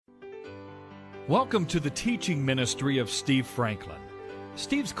Welcome to the teaching ministry of Steve Franklin.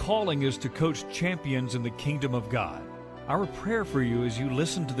 Steve's calling is to coach champions in the kingdom of God. Our prayer for you as you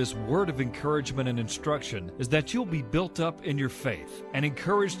listen to this word of encouragement and instruction is that you'll be built up in your faith and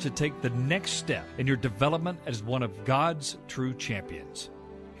encouraged to take the next step in your development as one of God's true champions.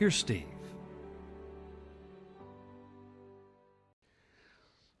 Here's Steve.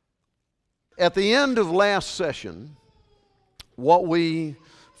 At the end of last session, what we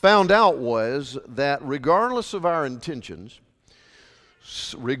found out was that regardless of our intentions,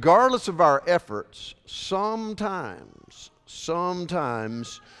 regardless of our efforts, sometimes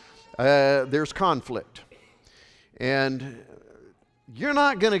there's conflict. And you're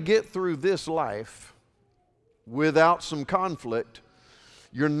not going to get through this life without some conflict.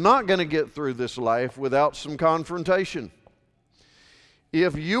 You're not going to get through this life without some confrontation.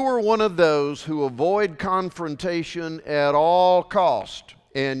 If you are one of those who avoid confrontation at all cost,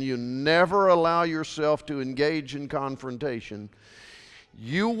 and you never allow yourself to engage in confrontation,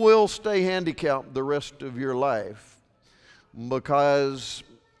 you will stay handicapped the rest of your life because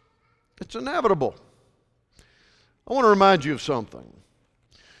it's inevitable. I want to remind you of something.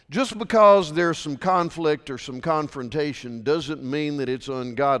 Just because there's some conflict or some confrontation doesn't mean that it's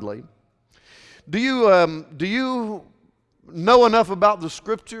ungodly. Do you know enough about the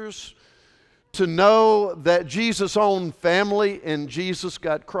Scriptures to know that Jesus' own family and Jesus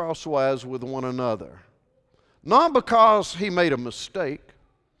got crosswise with one another? Not because he made a mistake,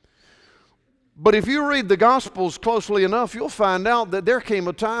 but if you read the Gospels closely enough, you'll find out that there came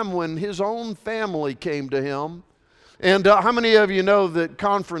a time when his own family came to him. And how many of you know that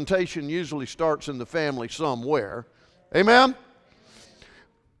confrontation usually starts in the family somewhere? Amen?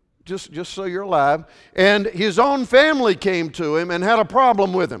 Just so you're alive. And his own family came to him and had a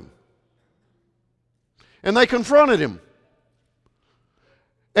problem with him. And they confronted him.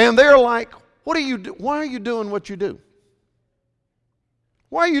 And they're like, "What are you do? Why are you doing what you do?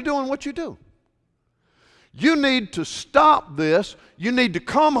 Why are you doing what you do? You need to stop this. You need to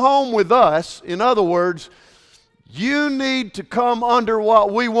come home with us." In other words, you need to come under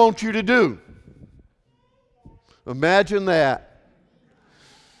what we want you to do. Imagine that.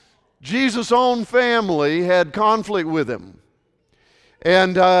 Jesus' own family had conflict with him.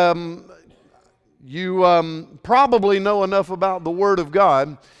 And you probably know enough about the Word of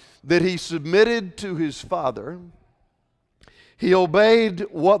God that he submitted to his father. He obeyed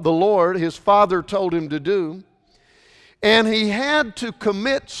what the Lord, his father, told him to do. And he had to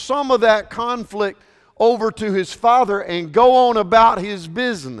commit some of that conflict over to his father and go on about his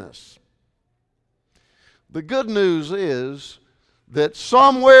business. The good news is that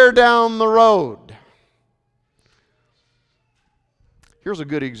somewhere down the road, here's a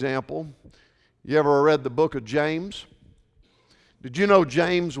good example. You ever read the book of James? Did you know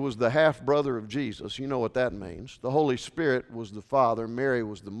James was the half-brother of Jesus? You know what that means. The Holy Spirit was the father, Mary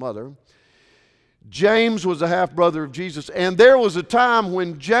was the mother. James was a half-brother of Jesus, and there was a time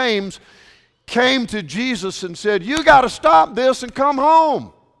when James came to Jesus and said, "You got to stop this and come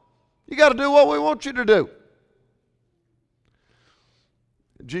home. You got to do what we want you to do."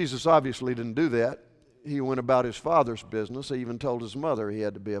 Jesus obviously didn't do that. He went about his father's business. He even told his mother he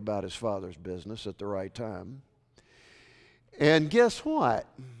had to be about his father's business at the right time. And guess what?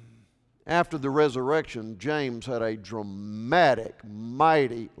 After the resurrection, James had a dramatic,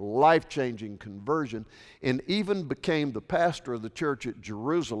 mighty, life-changing conversion and even became the pastor of the church at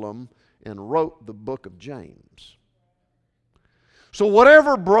Jerusalem and wrote the book of James. So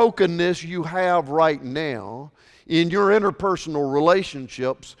whatever brokenness you have right now in your interpersonal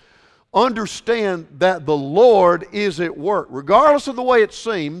relationships, understand that the Lord is at work. Regardless of the way it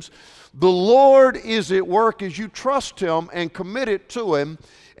seems, the Lord is at work as you trust Him and commit it to Him.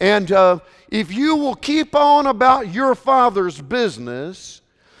 And if you will keep on about your Father's business,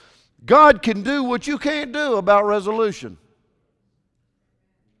 God can do what you can't do about resolution.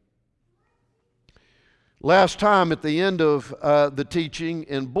 Last time at the end of the teaching,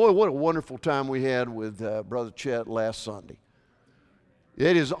 and boy, what a wonderful time we had with Brother Chet last Sunday.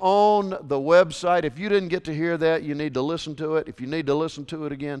 It is on the website. If you didn't get to hear that, you need to listen to it. If you need to listen to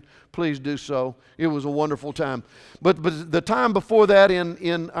it again, please do so. It was a wonderful time. But the time before that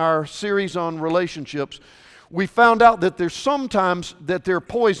in our series on relationships, we found out that there's sometimes that they're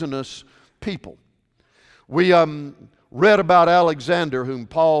poisonous people. We read about Alexander, whom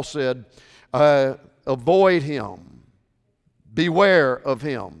Paul said, avoid him. Beware of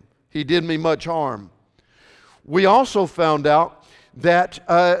him. He did me much harm. We also found out that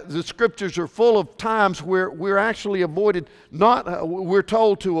the Scriptures are full of times where we're actually we're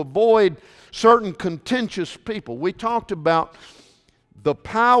told to avoid certain contentious people. We talked about the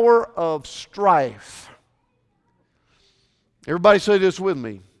power of strife. Everybody say this with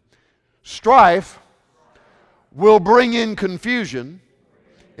me. Strife will bring in confusion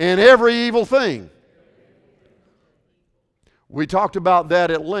and every evil thing. We talked about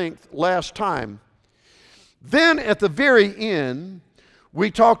that at length last time. Then at the very end, we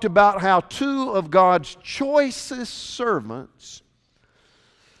talked about how two of God's choicest servants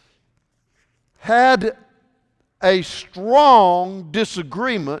had a strong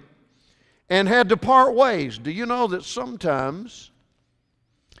disagreement and had to part ways. Do you know that sometimes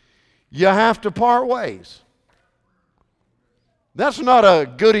you have to part ways? That's not a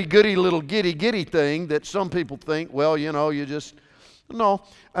goody-goody little giddy-giddy thing that some people think, well, you know, you just... No.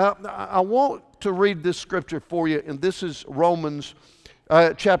 I want to read this scripture for you, and this is Romans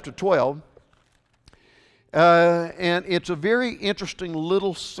chapter 12. And it's a very interesting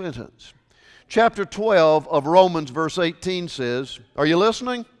little sentence. Chapter 12 of Romans, verse 18 says, are you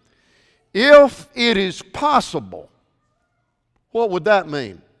listening? If it is possible. What would that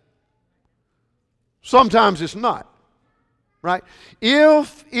mean? Sometimes it's not. Right?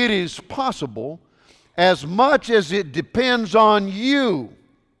 If it is possible, as much as it depends on you,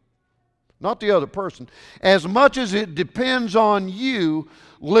 not the other person, as much as it depends on you,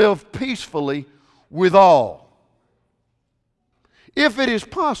 live peacefully with all. If it is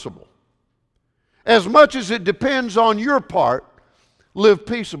possible, as much as it depends on your part, live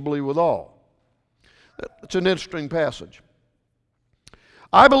peaceably with all. It's an interesting passage.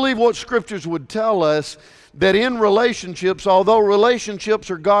 I believe what scriptures would tell us that in relationships, although relationships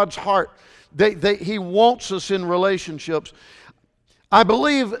are God's heart, He wants us in relationships. I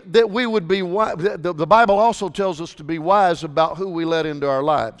believe that we would be wise. The Bible also tells us to be wise about who we let into our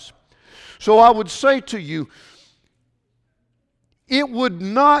lives. So I would say to you, it would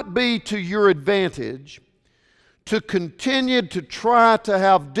not be to your advantage to continue to try to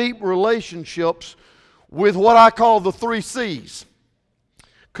have deep relationships with what I call the 3 C's.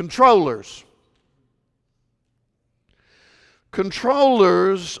 Controllers.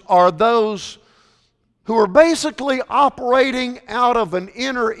 Controllers are those who are basically operating out of an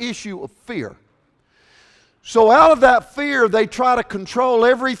inner issue of fear. So out of that fear, they try to control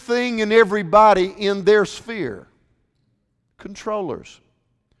everything and everybody in their sphere. Controllers.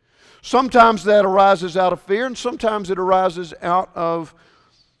 Sometimes that arises out of fear, and sometimes it arises out of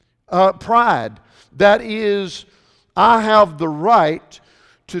pride. That is, I have the right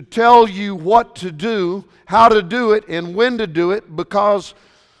to tell you what to do, how to do it, and when to do it, because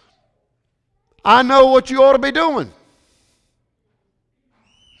I know what you ought to be doing.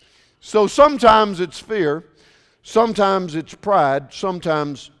 So sometimes it's fear, sometimes it's pride,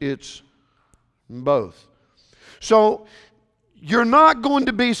 sometimes it's both. So you're not going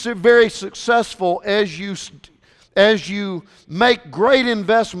to be very successful as you make great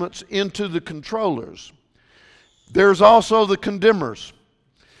investments into the controllers. There's also the condemners.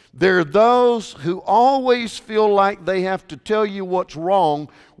 There are those who always feel like they have to tell you what's wrong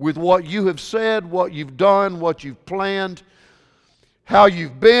with what you have said, what you've done, what you've planned, how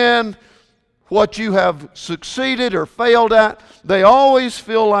you've been, what you have succeeded or failed at. They always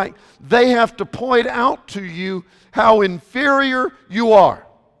feel like they have to point out to you how inferior you are.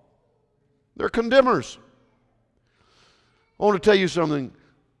 They're condemners. I want to tell you something.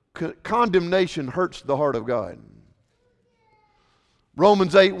 Condemnation hurts the heart of God.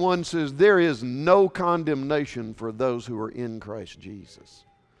 Romans 8:1 says, there is no condemnation for those who are in Christ Jesus.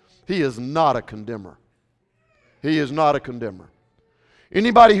 He is not a condemner. He is not a condemner.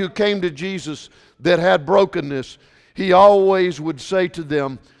 Anybody who came to Jesus that had brokenness, He always would say to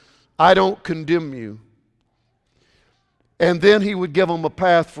them, I don't condemn you. And then He would give them a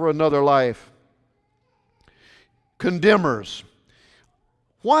path for another life. Condemners.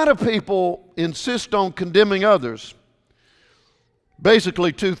 Why do people insist on condemning others?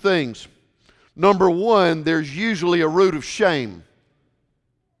 Basically 2 things. Number 1, there's usually a root of shame.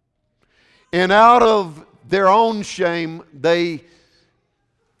 And out of their own shame, they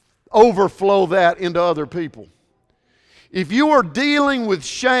overflow that into other people. If you are dealing with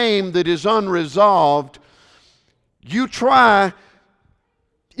shame that is unresolved, you try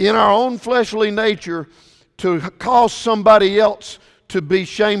in our own fleshly nature to cause somebody else to be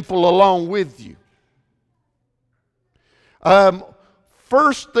shameful along with you.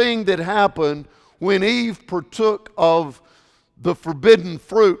 First thing that happened when Eve partook of the forbidden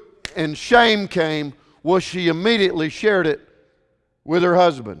fruit and shame came was she immediately shared it with her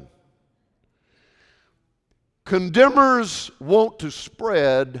husband. Condemners want to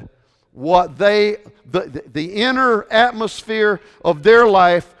spread what the inner atmosphere of their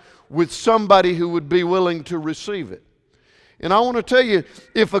life with somebody who would be willing to receive it. And I want to tell you,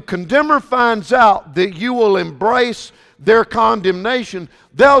 if a condemner finds out that you will embrace their condemnation,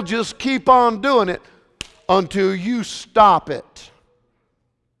 they'll just keep on doing it until you stop it.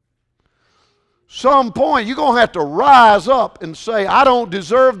 Some point, you're going to have to rise up and say, I don't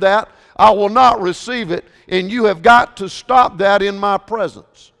deserve that. I will not receive it. And you have got to stop that in my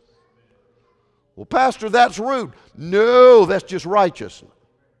presence. Well, Pastor, that's rude. No, that's just righteous.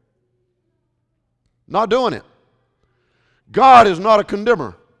 Not doing it. God is not a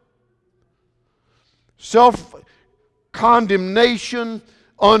condemner. Self-condemnation,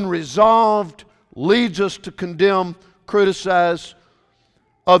 unresolved, leads us to condemn, criticize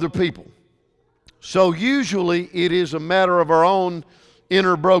other people. So usually it is a matter of our own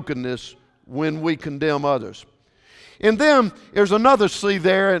inner brokenness when we condemn others. And then there's another C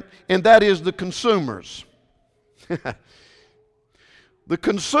there, and that is the consumers. The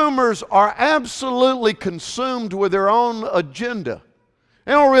consumers are absolutely consumed with their own agenda.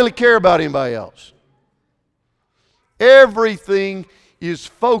 They don't really care about anybody else. Everything is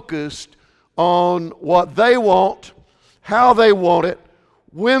focused on what they want, how they want it,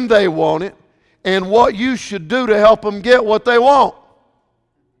 when they want it, and what you should do to help them get what they want.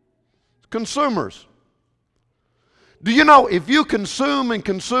 Consumers. Do you know if you consume and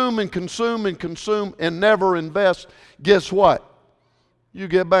consume and consume and consume and never invest, guess what? You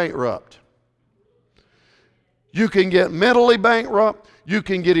get bankrupt. You can get mentally bankrupt. You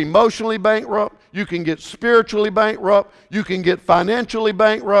can get emotionally bankrupt. You can get spiritually bankrupt. You can get financially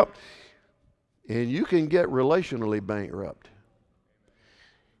bankrupt. And you can get relationally bankrupt.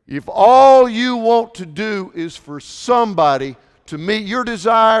 If all you want to do is for somebody to meet your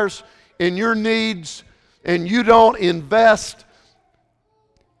desires and your needs, and you don't invest,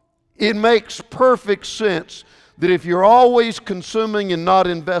 it makes perfect sense that if you're always consuming and not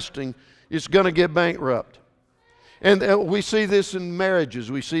investing, it's going to get bankrupt. And we see this in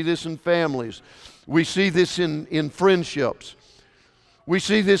marriages. We see this in families. We see this in friendships. We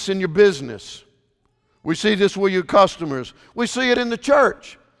see this in your business. We see this with your customers. We see it in the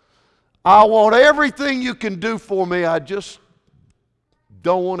church. I want everything you can do for me. I just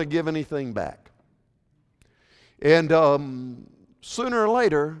don't want to give anything back. And sooner or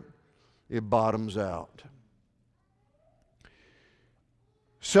later, it bottoms out.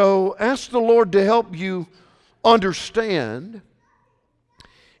 So ask the Lord to help you understand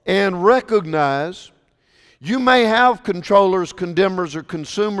and recognize you may have controllers, condemners, or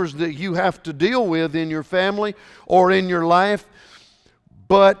consumers that you have to deal with in your family or in your life,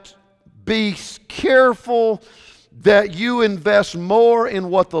 but be careful that you invest more in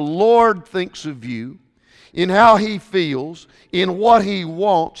what the Lord thinks of you, in how He feels, in what He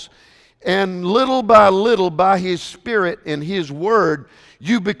wants, and little by His Spirit and His Word,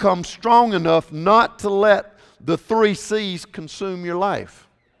 you become strong enough not to let the 3 C's consume your life.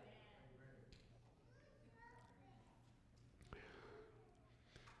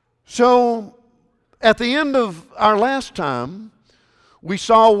 So, at the end of our last time, we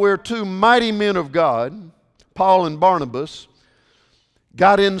saw where 2 mighty men of God, Paul and Barnabas,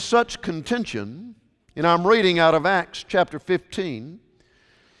 got in such contention, and I'm reading out of Acts chapter 15,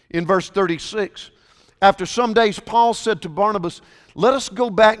 in verse 36. After some days, Paul said to Barnabas, "Let us go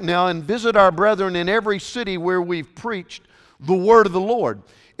back now and visit our brethren in every city where we've preached the word of the Lord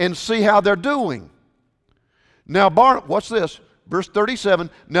and see how they're doing." Now, watch this, verse 37.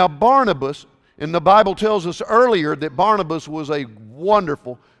 Now Barnabas, and the Bible tells us earlier that Barnabas was a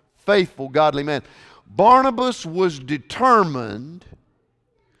wonderful, faithful, godly man. Barnabas was determined,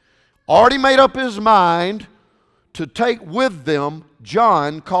 already made up his mind to take with them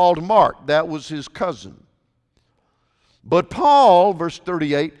John called Mark. That was his cousin. But Paul, verse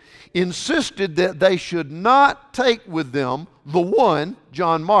 38, insisted that they should not take with them the one,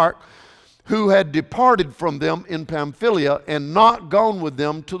 John Mark, who had departed from them in Pamphylia and not gone with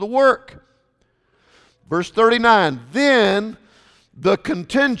them to the work. Verse 39, then the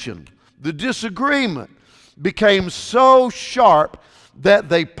contention, the disagreement became so sharp that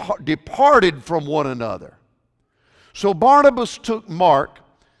they departed from one another. So Barnabas took Mark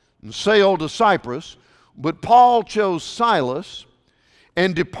and sailed to Cyprus, but Paul chose Silas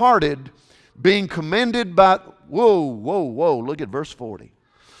and departed, being commended by, look at verse 40.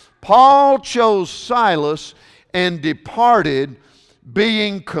 Paul chose Silas and departed,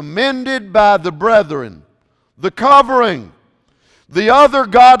 being commended by the brethren, the covering, the other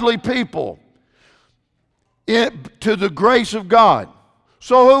godly people, to the grace of God.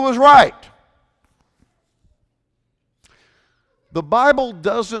 So who was right? The Bible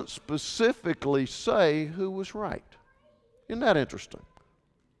doesn't specifically say who was right. Isn't that interesting?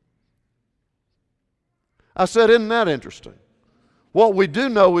 I said, isn't that interesting? What we do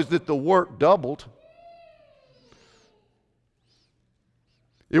know is that the work doubled.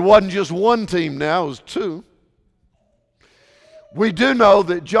 It wasn't just one team now, it was two. We do know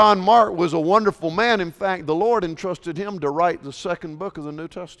that John Mark was a wonderful man. In fact, the Lord entrusted him to write the second book of the New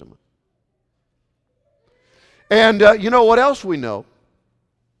Testament. And you know what else we know?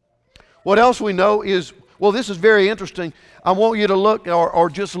 What else we know is, well, this is very interesting. I want you to look or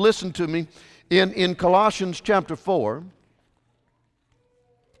just listen to me in Colossians chapter 4.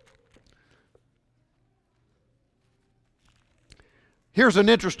 Here's an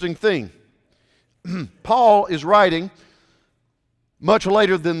interesting thing. Paul is writing much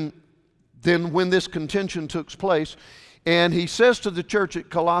later than when this contention took place, and he says to the church at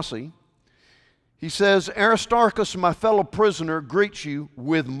Colossae, he says, Aristarchus, my fellow prisoner, greets you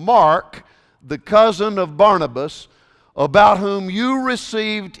with Mark, the cousin of Barnabas, about whom you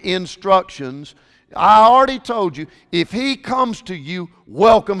received instructions. I already told you, if he comes to you,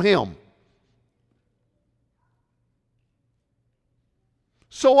 welcome him.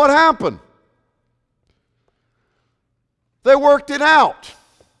 So what happened? They worked it out.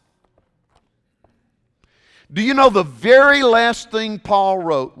 Do you know the very last thing Paul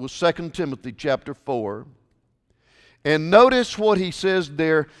wrote was 2 Timothy chapter 4? And notice what he says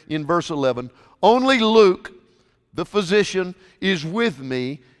there in verse 11. Only Luke, the physician, is with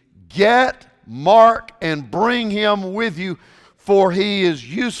me. Get Mark and bring him with you, for he is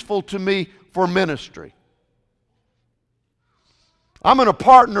useful to me for ministry. I'm going to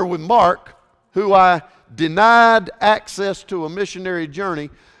partner with Mark, who I denied access to a missionary journey.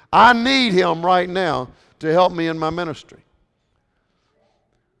 I need him right now to help me in my ministry.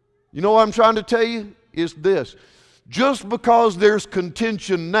 You know what I'm trying to tell you? Is this. Just because there's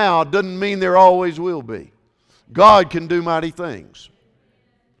contention now doesn't mean there always will be. God can do mighty things.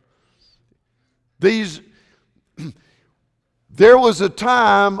 There was a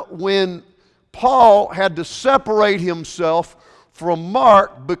time when Paul had to separate himself from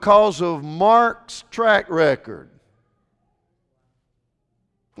Mark because of Mark's track record.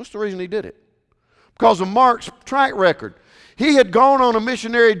 What's the reason he did it? Because of Mark's track record. He had gone on a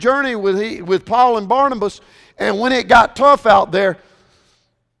missionary journey with Paul and Barnabas, and when it got tough out there,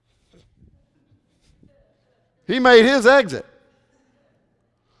 he made his exit.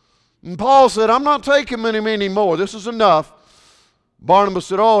 And Paul said, I'm not taking him anymore. This is enough. Barnabas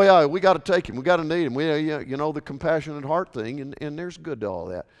said, oh yeah, we got to take him. We got to need him. You know, the compassionate heart thing, and there's good to all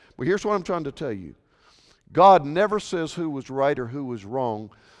that. But here's what I'm trying to tell you. God never says who was right or who was wrong,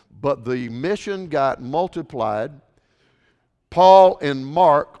 but the mission got multiplied. Paul and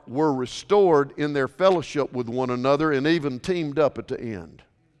Mark were restored in their fellowship with one another and even teamed up at the end.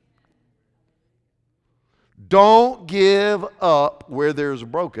 Don't give up where there's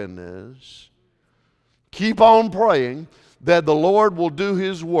brokenness. Keep on praying that the Lord will do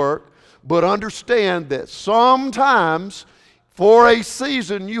His work, but understand that sometimes for a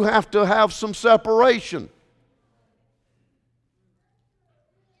season you have to have some separation.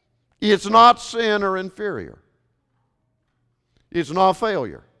 It's not sin or inferior. It's not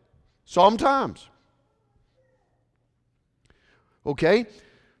failure. Sometimes. Okay?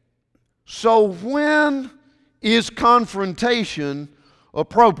 So when is confrontation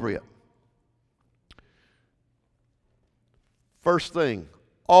appropriate? First thing,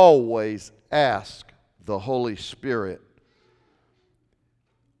 always ask the Holy Spirit.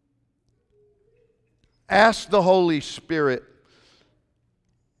 Ask the Holy Spirit,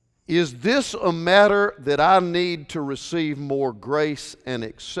 is this a matter that I need to receive more grace and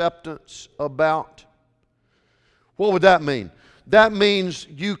acceptance about? What would that mean? That means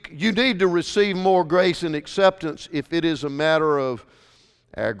you need to receive more grace and acceptance if it is a matter of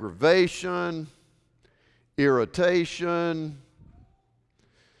aggravation, irritation.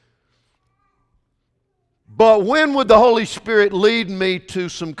 But when would the Holy Spirit lead me to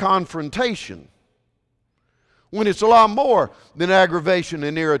some confrontation? When it's a lot more than aggravation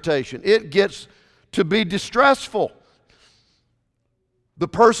and irritation. It gets to be distressful. The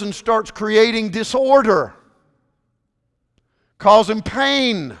person starts creating disorder, causing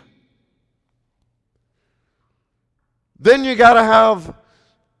pain. Then you got to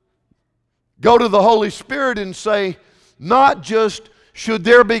go to the Holy Spirit and say, not just should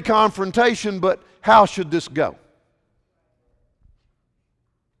there be confrontation, but how should this go?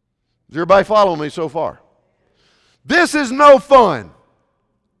 Is everybody following me so far? This is no fun.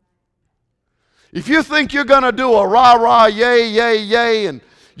 If you think you're going to do a rah, rah, yay, yay, yay, and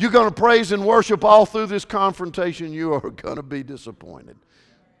you're going to praise and worship all through this confrontation, you are going to be disappointed.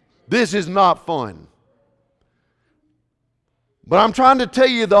 This is not fun. But I'm trying to tell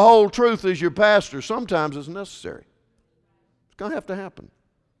you the whole truth as your pastor. Sometimes it's necessary. It's going to have to happen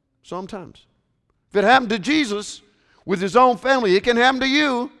sometimes. If it happened to Jesus with his own family, it can happen to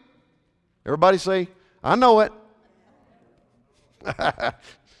you. Everybody say, I know it.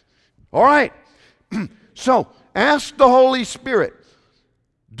 All right. So, ask the Holy Spirit,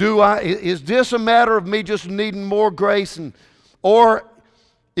 is this a matter of me just needing more grace, or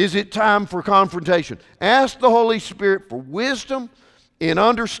is it time for confrontation? Ask the Holy Spirit for wisdom in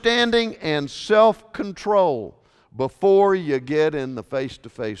understanding and self-control before you get in the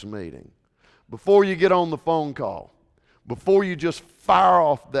face-to-face meeting, before you get on the phone call, before you just fire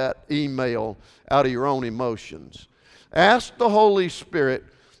off that email out of your own emotions. Ask the Holy Spirit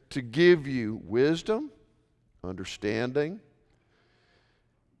to give you wisdom, understanding,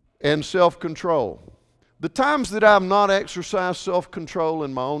 and self-control. The times that I've not exercised self-control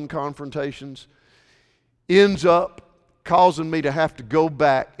in my own confrontations ends up causing me to have to go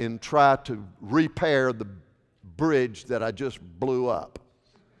back and try to repair the bridge that I just blew up.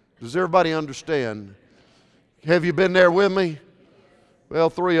 Does everybody understand? Have you been there with me?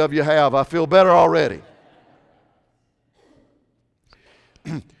 Well, 3 of you have. I feel better already.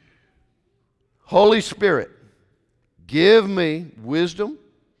 Holy Spirit, give me wisdom,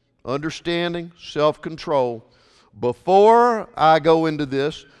 understanding, self-control before I go into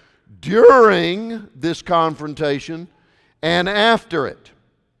this, during this confrontation, and after it.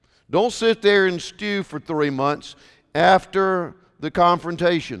 Don't sit there and stew for 3 months after the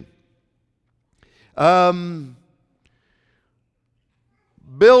confrontation. Build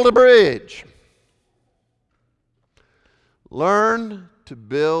a bridge. Learn to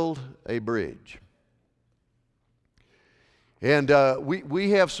build a bridge. And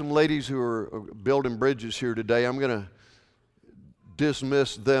we have some ladies who are building bridges here today. I'm going to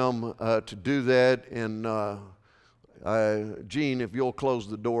dismiss them to do that. And Gene, if you'll close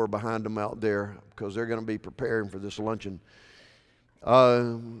the door behind them out there, because they're going to be preparing for this luncheon.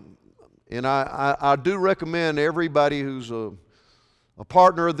 And I do recommend everybody who's a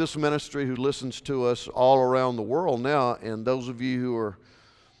partner of this ministry who listens to us all around the world now, and those of you who are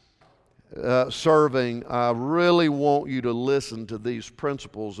serving, I really want you to listen to these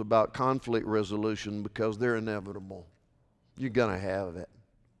principles about conflict resolution, because they're inevitable. You're going to have it.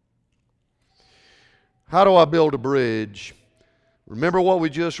 How do I build a bridge? Remember what we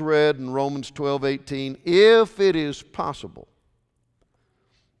just read in Romans 12:18. If it is possible,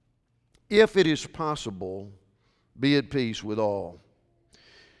 be at peace with all.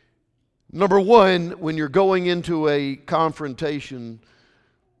 Number one, when you're going into a confrontation,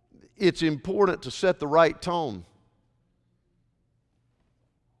 it's important to set the right tone.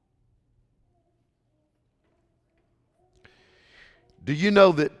 Do you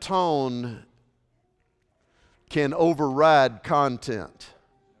know that tone can override content?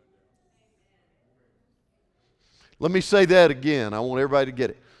 Let me say that again. I want everybody to get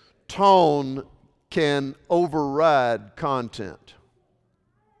it. Tone can override content.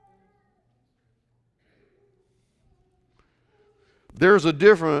 There's a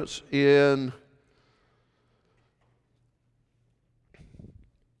difference in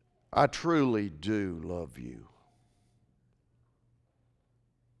I truly do love you,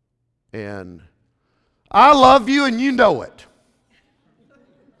 and I love you and you know it.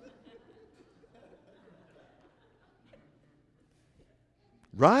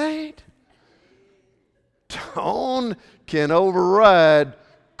 Right? Tone can override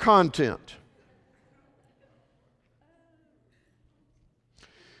content.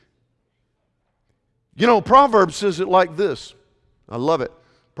 You know, Proverbs says it like this. I love it.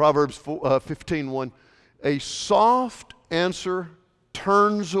 Proverbs 15:1. A soft answer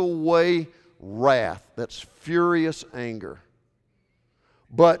turns away wrath. That's furious anger.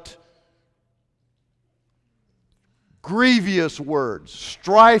 But grievous words,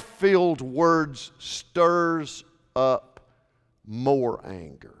 strife-filled words stirs up more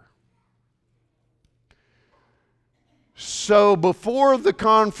anger. So before the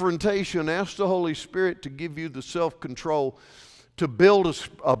confrontation, ask the Holy Spirit to give you the self-control to build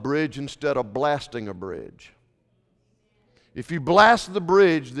a bridge instead of blasting a bridge. If you blast the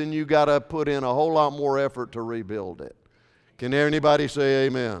bridge, then you got to put in a whole lot more effort to rebuild it. Can anybody say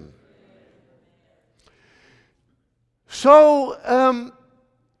amen? So,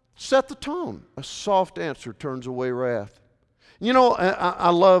 set the tone. A soft answer turns away wrath. You know, I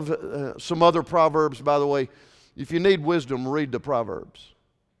love some other Proverbs, by the way. If you need wisdom, read the Proverbs.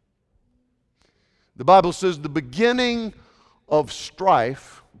 The Bible says the beginning of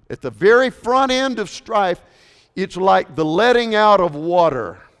strife, at the very front end of strife, it's like the letting out of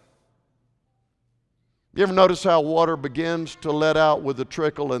water. You ever notice how water begins to let out with a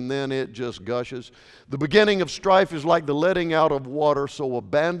trickle and then it just gushes? The beginning of strife is like the letting out of water, so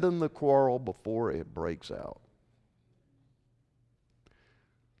abandon the quarrel before it breaks out.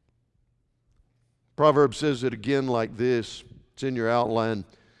 Proverbs says it again like this. It's in your outline.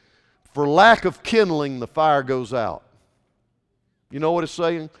 For lack of kindling, the fire goes out. You know what it's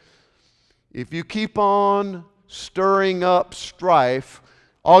saying? If you keep on stirring up strife,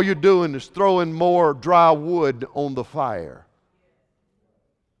 all you're doing is throwing more dry wood on the fire.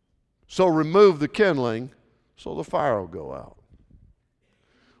 So remove the kindling so the fire will go out.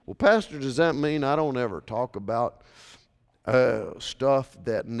 Well, Pastor, does that mean I don't ever talk about stuff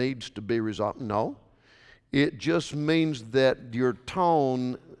that needs to be resolved? No. It just means that your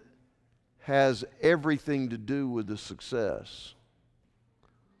tone has everything to do with the success.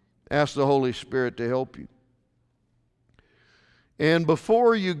 Ask the Holy Spirit to help you. And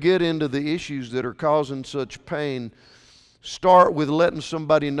before you get into the issues that are causing such pain, start with letting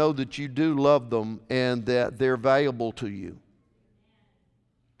somebody know that you do love them and that they're valuable to you.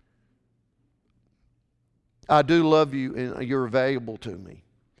 I do love you and you're valuable to me.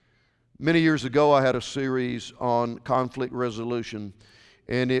 Many years ago, I had a series on conflict resolution,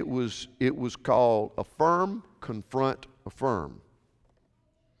 and it was called Affirm, Confront, Affirm.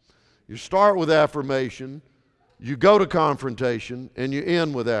 You start with affirmation, you go to confrontation, and you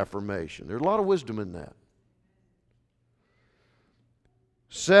end with affirmation. There's a lot of wisdom in that.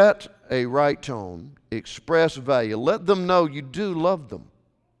 Set a right tone, express value. Let them know you do love them.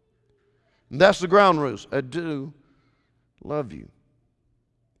 And that's the ground rules. I do love you.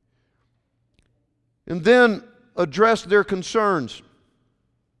 And then address their concerns.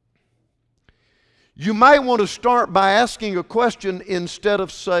 You might want to start by asking a question instead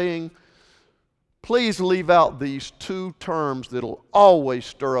of saying, please leave out these two terms that'll always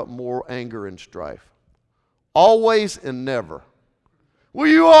stir up more anger and strife. Always and never. Well,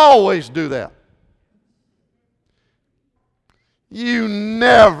 you always do that. You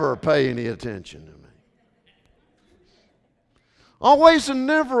never pay any attention to me. Always and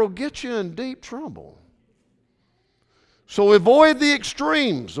never will get you in deep trouble. So avoid the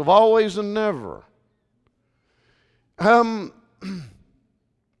extremes of always and never. You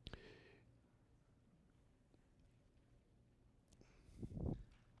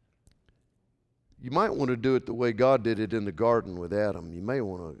might want to do it the way God did it in the garden with Adam. You may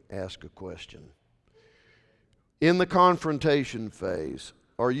want to ask a question. In the confrontation phase,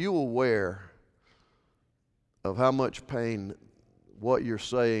 are you aware of how much pain what you're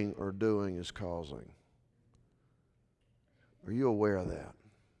saying or doing is causing? Are you aware of that?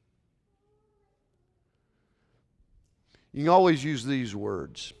 You can always use these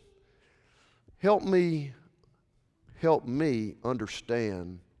words. Help me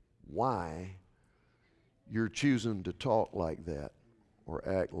understand why you're choosing to talk like that or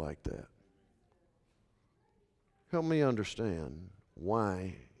act like that. Help me understand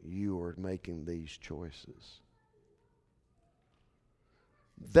why you are making these choices.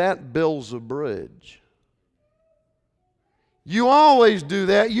 That builds a bridge. You always do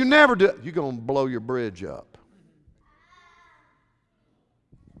that. You never do it. You're going to blow your bridge up.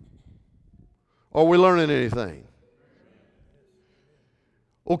 Are we learning anything?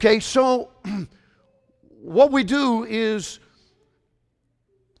 Okay, so what we do is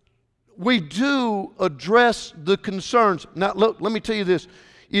we do address the concerns. Now, look, let me tell you this.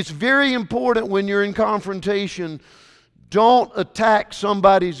 It's very important when you're in confrontation, don't attack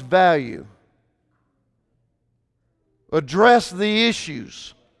somebody's value. Address the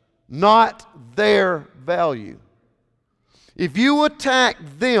issues, not their value. If you attack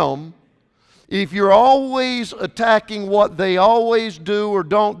them, if you're always attacking what they always do or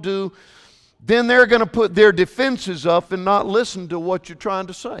don't do, then they're going to put their defenses up and not listen to what you're trying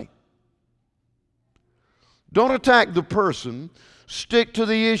to say. Don't attack the person. Stick to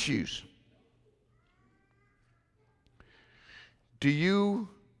the issues.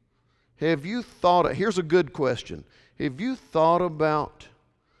 Have you thought, here's a good question. Have you thought about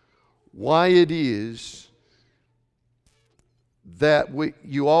why it is that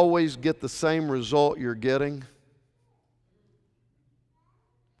you always get the same result you're getting?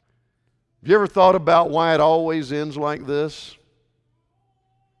 Have you ever thought about why it always ends like this?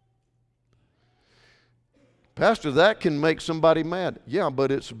 Pastor, that can make somebody mad. Yeah,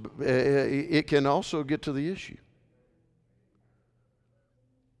 but it can also get to the issue.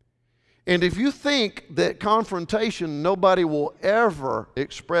 And if you think that confrontation, nobody will ever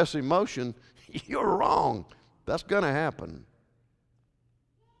express emotion, you're wrong. That's going to happen.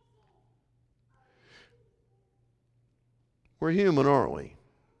 We're human, aren't we?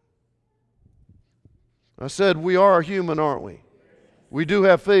 I said, we are human, aren't we? We do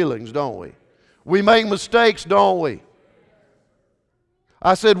have feelings, don't we? We make mistakes, don't we?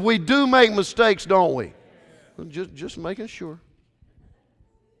 I said, we do make mistakes, don't we? Just making sure.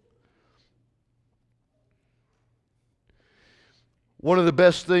 One of the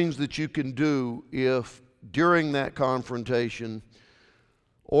best things that you can do if during that confrontation,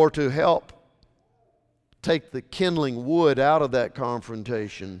 or to help take the kindling wood out of that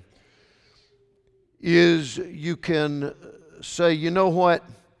confrontation, is you can say, you know what?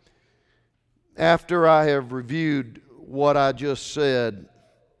 After I have reviewed what I just said,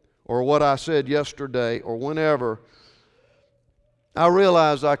 or what I said yesterday, or whenever, I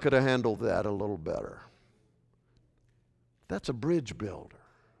realize I could have handled that a little better. That's a bridge builder.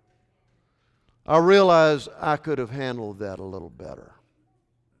 I realize I could have handled that a little better.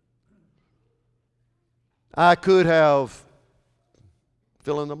 I could have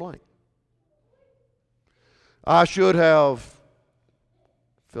fill in the blank. I should have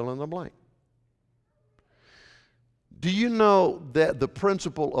fill in the blank. Do you know that the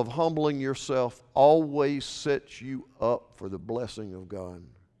principle of humbling yourself always sets you up for the blessing of God?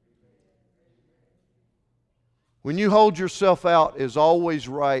 When you hold yourself out as always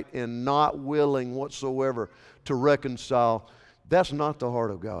right and not willing whatsoever to reconcile, that's not the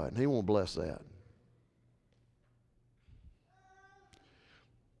heart of God, and He won't bless that.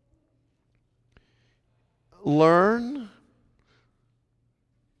 Learn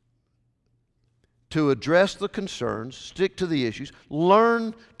to address the concerns, stick to the issues,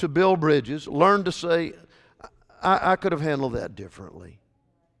 learn to build bridges, learn to say, I could have handled that differently.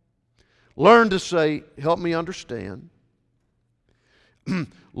 Learn to say, help me understand.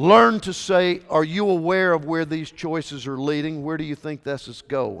 Learn to say, are you aware of where these choices are leading? Where do you think this is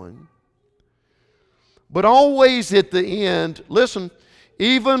going? But always at the end, listen,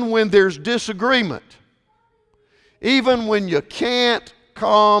 even when there's disagreement, even when you can't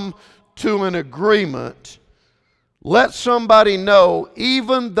come to an agreement, let somebody know,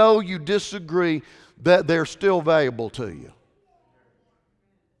 even though you disagree, that they're still valuable to you.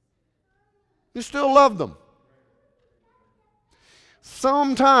 You still love them.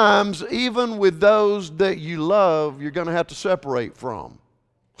 Sometimes, even with those that you love, you're going to have to separate from.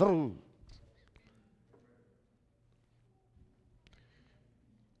 Oh.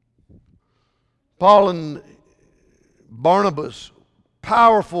 Paul and Barnabas,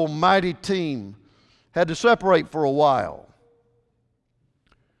 powerful, mighty team, had to separate for a while.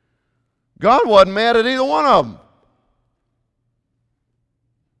 God wasn't mad at either one of them.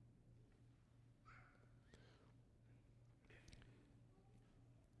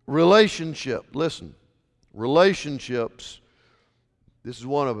 Relationship, listen, relationships, this is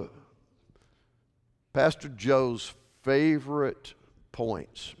one of Pastor Joe's favorite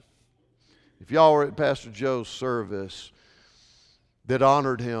points. If y'all were at Pastor Joe's service that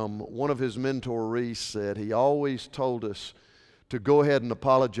honored him, one of his mentorees said he always told us to go ahead and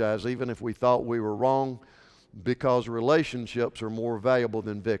apologize even if we thought we were wrong, because relationships are more valuable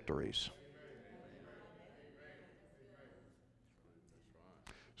than victories.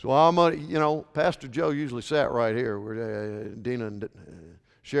 So Pastor Joe usually sat right here where Dina and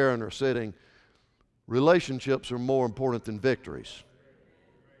Sharon are sitting. Relationships are more important than victories.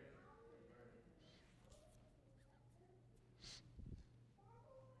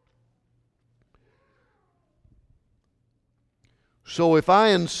 So if I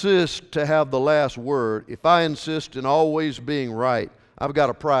insist to have the last word, if I insist in always being right, I've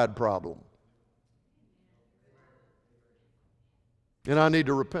got a pride problem. And I need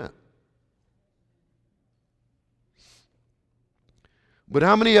to repent. But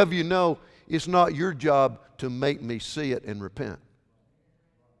how many of you know it's not your job to make me see it and repent?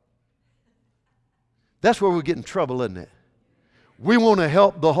 That's where we get in trouble, isn't it? We want to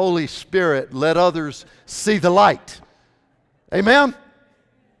help the Holy Spirit let others see the light. Amen?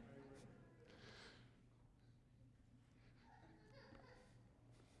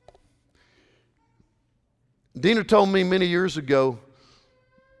 Dina told me many years ago,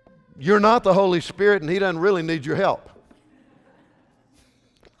 you're not the Holy Spirit and He doesn't really need your help.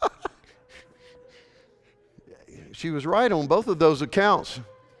 She was right on both of those accounts.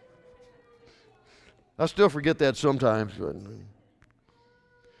 I still forget that sometimes. But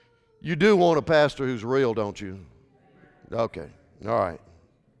you do want a pastor who's real, don't you? Okay, all right.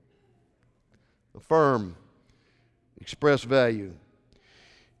 Affirm, express value.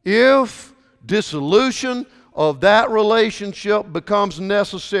 If dissolution of that relationship becomes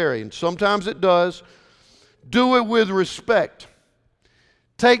necessary, and sometimes it does, do it with respect.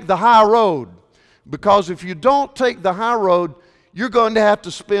 Take the high road, because if you don't take the high road, you're going to have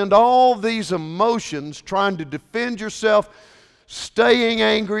to spend all these emotions trying to defend yourself, staying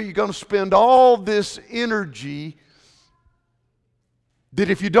angry. You're going to spend all this energy that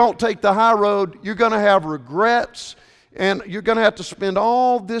if you don't take the high road, you're going to have regrets, and you're going to have to spend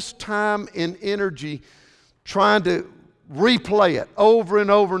all this time and energy trying to replay it over and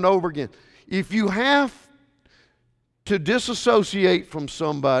over and over again. If you have to disassociate from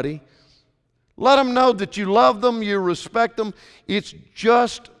somebody, let them know that you love them, you respect them. It's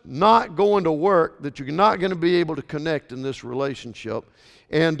just not going to work, that you're not going to be able to connect in this relationship.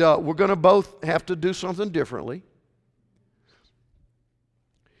 And we're going to both have to do something differently.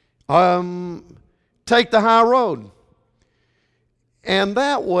 Take the high road. And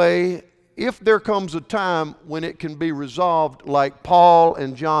that way, if there comes a time when it can be resolved like Paul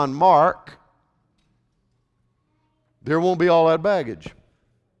and John Mark, there won't be all that baggage.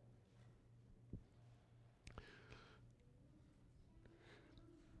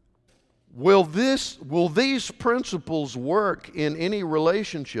 Will these principles work in any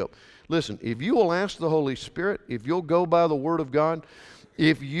relationship? Listen, if you will ask the Holy Spirit, if you'll go by the Word of God,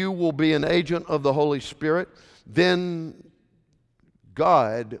 if you will be an agent of the Holy Spirit, then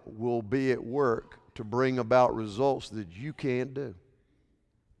God will be at work to bring about results that you can't do.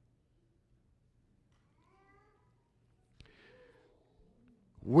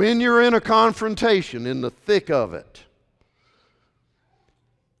 When you're in a confrontation, in the thick of it,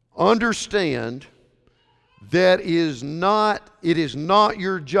 understand that it is not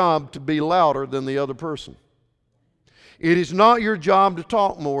your job to be louder than the other person. It is not your job to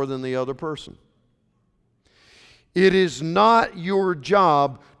talk more than the other person. It is not your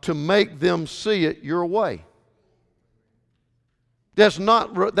job to make them see it your way.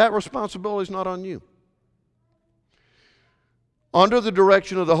 That responsibility is not on you. Under the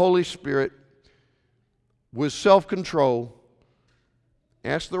direction of the Holy Spirit, with self-control,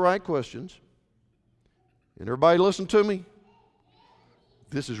 ask the right questions. And everybody listen to me.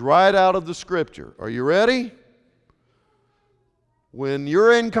 This is right out of the Scripture. Are you ready? When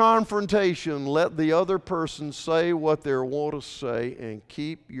you're in confrontation, let the other person say what they want to say and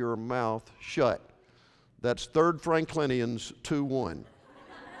keep your mouth shut. That's 3 Franklinians 2:1.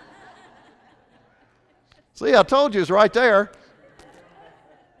 See, I told you it's right there.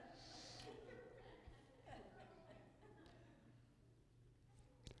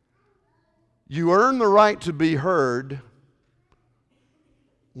 You earn the right to be heard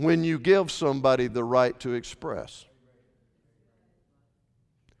when you give somebody the right to express.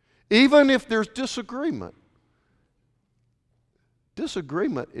 Even if there's disagreement.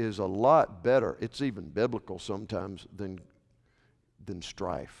 Disagreement is a lot better. It's even biblical sometimes than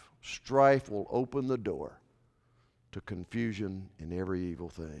strife. Strife will open the door to confusion and every evil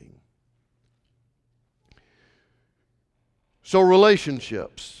thing. So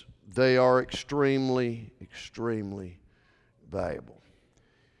relationships, they are extremely, extremely valuable.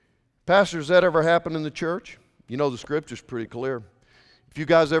 Pastor, has that ever happened in the church? You know the Scripture's pretty clear. If you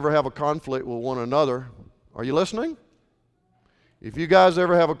guys ever have a conflict with one another, are you listening? If you guys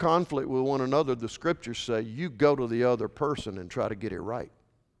ever have a conflict with one another, the Scriptures say you go to the other person and try to get it right.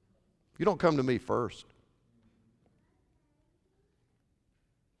 You don't come to me first.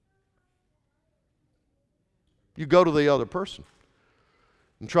 You go to the other person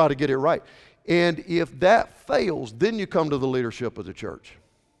and try to get it right. And if that fails, then you come to the leadership of the church.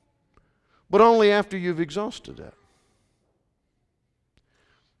 But only after you've exhausted that.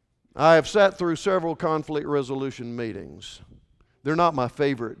 I have sat through several conflict resolution meetings. They're not my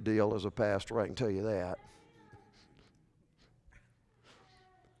favorite deal as a pastor, I can tell you that.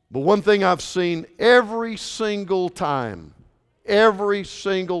 But one thing I've seen every single time,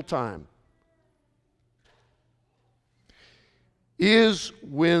 is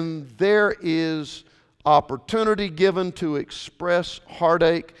when there is opportunity given to express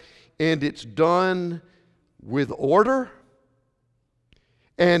heartache, and it's done with order,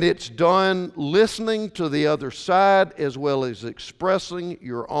 and it's done listening to the other side as well as expressing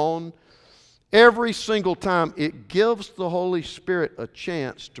your own. Every single time, it gives the Holy Spirit a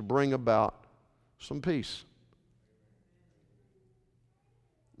chance to bring about some peace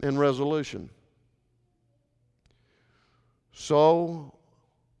and resolution. So,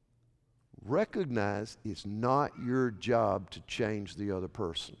 recognize it's not your job to change the other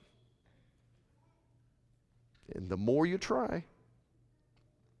person. And the more you try,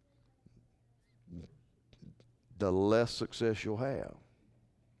 the less success you'll have.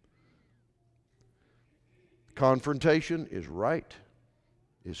 Confrontation is right.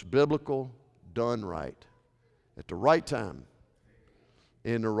 It's biblical, done right, at the right time,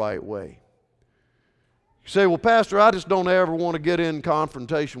 in the right way. You say, well, Pastor, I just don't ever want to get in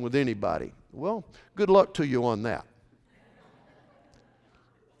confrontation with anybody. Well, good luck to you on that.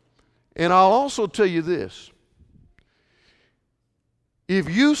 And I'll also tell you this. If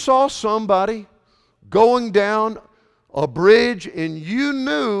you saw somebody going down a bridge and you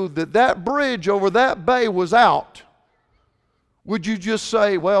knew that that bridge over that bay was out, would you just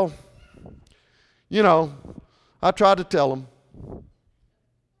say, well, you know, I tried to tell them?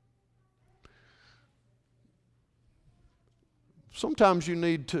 Sometimes you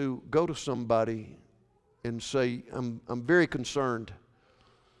need to go to somebody and say, I'm very concerned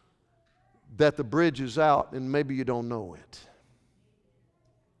that the bridge is out and maybe you don't know it.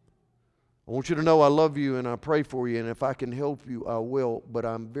 I want you to know I love you and I pray for you, and if I can help you, I will, but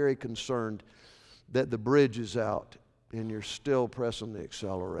I'm very concerned that the bridge is out and you're still pressing the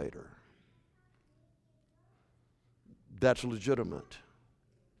accelerator. That's legitimate.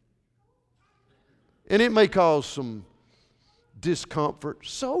 And it may cause some discomfort.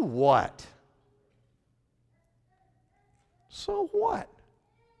 So what? So what?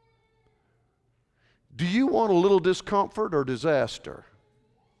 Do you want a little discomfort or disaster?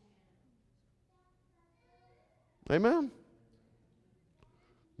 Amen?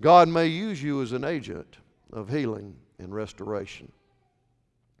 God may use you as an agent of healing and restoration.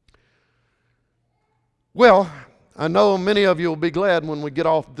 Well, I know many of you will be glad when we get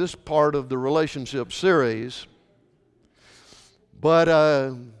off this part of the relationship series. But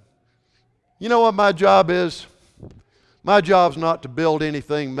you know what my job is? My job's not to build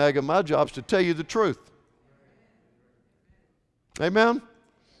anything mega. My job's to tell you the truth. Amen?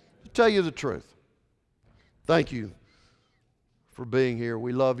 To tell you the truth. Thank you for being here.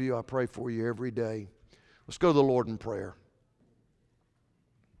 We love you. I pray for you every day. Let's go to the Lord in prayer.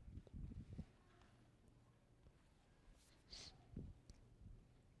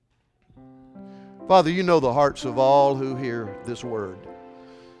 Father, you know the hearts of all who hear this word.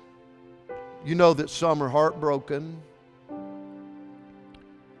 You know that some are heartbroken.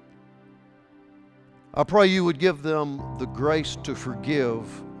 I pray you would give them the grace to forgive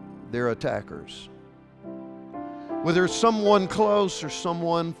their attackers. Whether it's someone close or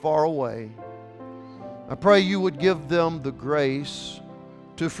someone far away, I pray you would give them the grace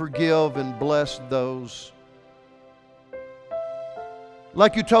to forgive and bless those.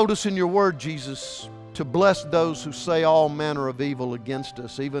 Like you told us in your word, Jesus, to bless those who say all manner of evil against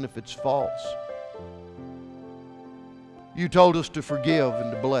us, even if it's false. You told us to forgive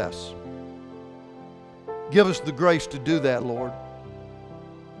and to bless. Give us the grace to do that, Lord.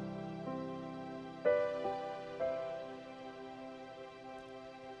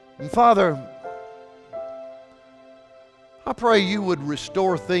 And Father, I pray you would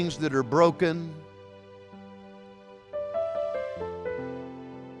restore things that are broken.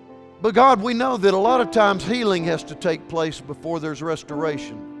 But God, we know that a lot of times healing has to take place before there's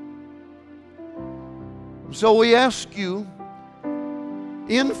restoration. So we ask you,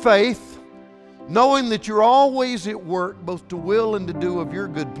 in faith, knowing that you're always at work, both to will and to do of your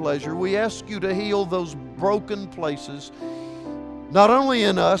good pleasure, we ask you to heal those broken places, not only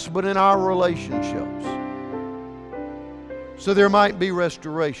in us, but in our relationships, so there might be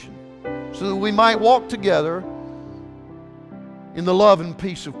restoration, so that we might walk together in the love and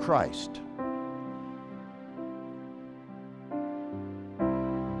peace of Christ.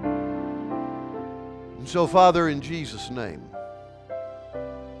 And so, Father, in Jesus' name,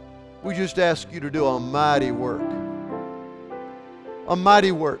 we just ask you to do a mighty work. A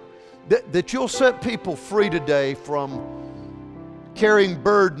mighty work. That you'll set people free today from carrying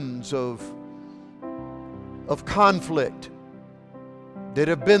burdens of conflict that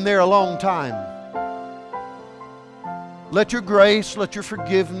have been there a long time. Let your grace, let your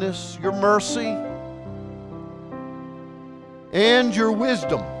forgiveness, your mercy, and your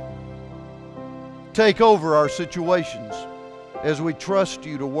wisdom take over our situations as we trust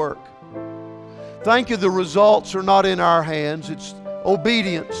you to work. Thank you, the results are not in our hands. It's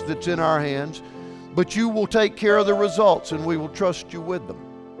obedience that's in our hands. But you will take care of the results, and we will trust you with them.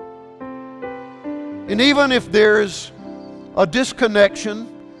 And even if there's a disconnection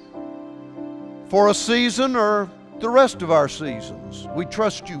for a season or the rest of our seasons, we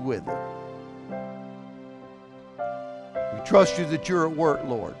trust you with it. We trust you that you're at work,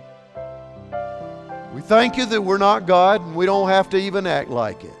 Lord. We thank you that we're not God and we don't have to even act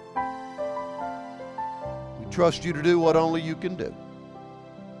like it. We trust you to do what only you can do.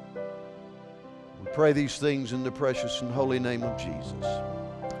 We pray these things in the precious and holy name of Jesus.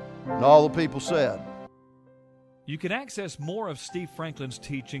 And all the people said. You can access more of Steve Franklin's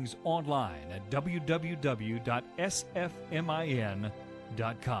teachings online at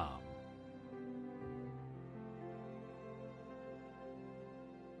www.sfmin.com.